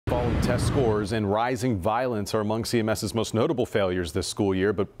Falling test scores and rising violence are among CMS's most notable failures this school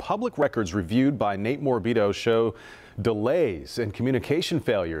year, but public records reviewed by Nate Morabito show delays and communication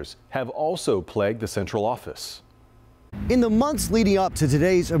failures have also plagued the central office. In the months leading up to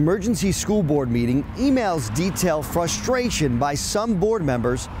today's emergency school board meeting, emails detail frustration by some board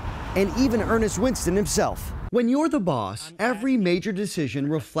members and even Earnest Winston himself. When you're the boss, every major decision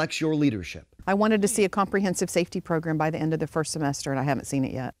reflects your leadership. I wanted to see a comprehensive safety program by the end of the first semester, and I haven't seen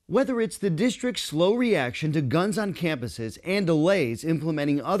it yet. Whether it's the district's slow reaction to guns on campuses and delays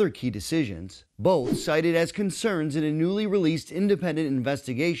implementing other key decisions, both cited as concerns in a newly released independent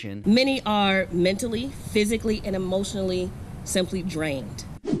investigation. Many are mentally, physically, and emotionally simply drained.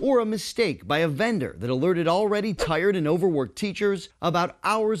 Or a mistake by a vendor that alerted already tired and overworked teachers about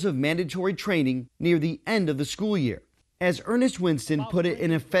hours of mandatory training near the end of the school year. As Earnest Winston put it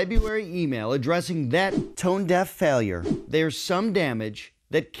in a February email addressing that tone-deaf failure, there's some damage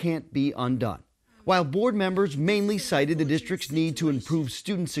that can't be undone. While board members mainly cited the district's need to improve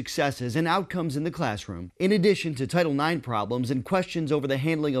student successes and outcomes in the classroom, in addition to Title IX problems and questions over the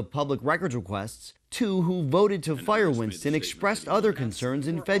handling of public records requests, two who voted to fire Winston expressed other concerns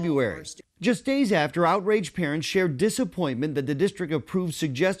in February. Just days after, outraged parents shared disappointment that the district approved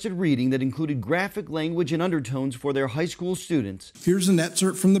suggested reading that included graphic language and undertones for their high school students. Here's an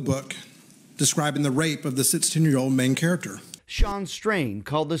excerpt from the book describing the rape of the 16-year-old main character. Sean Strain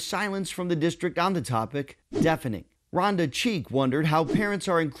called the silence from the district on the topic deafening. Rhonda Cheek wondered how parents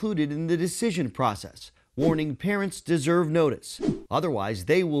are included in the decision process, warning parents deserve notice. Otherwise,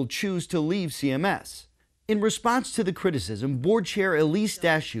 they will choose to leave CMS. In response to the criticism, Board Chair Elise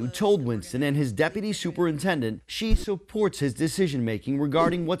Dashew told Winston and his deputy superintendent she supports his decision-making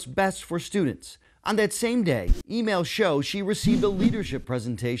regarding what's best for students. On that same day, emails show she received a leadership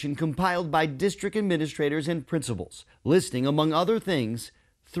presentation compiled by district administrators and principals, listing, among other things,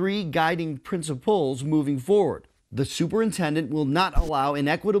 3 guiding principles moving forward. The superintendent will not allow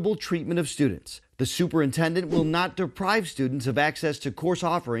inequitable treatment of students. The superintendent will not deprive students of access to course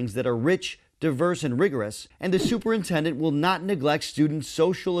offerings that are rich, diverse, and rigorous, and the superintendent will not neglect students'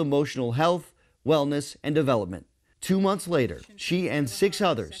 social, emotional health, wellness, and development. 2 months later, she and 6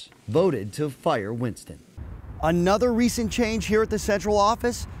 others voted to fire Winston. Another recent change here at the central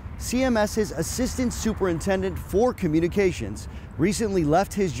office, CMS's Assistant Superintendent for Communications recently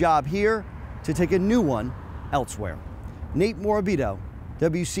left his job here to take a new one elsewhere. Nate Morabito,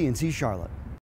 WCNC Charlotte.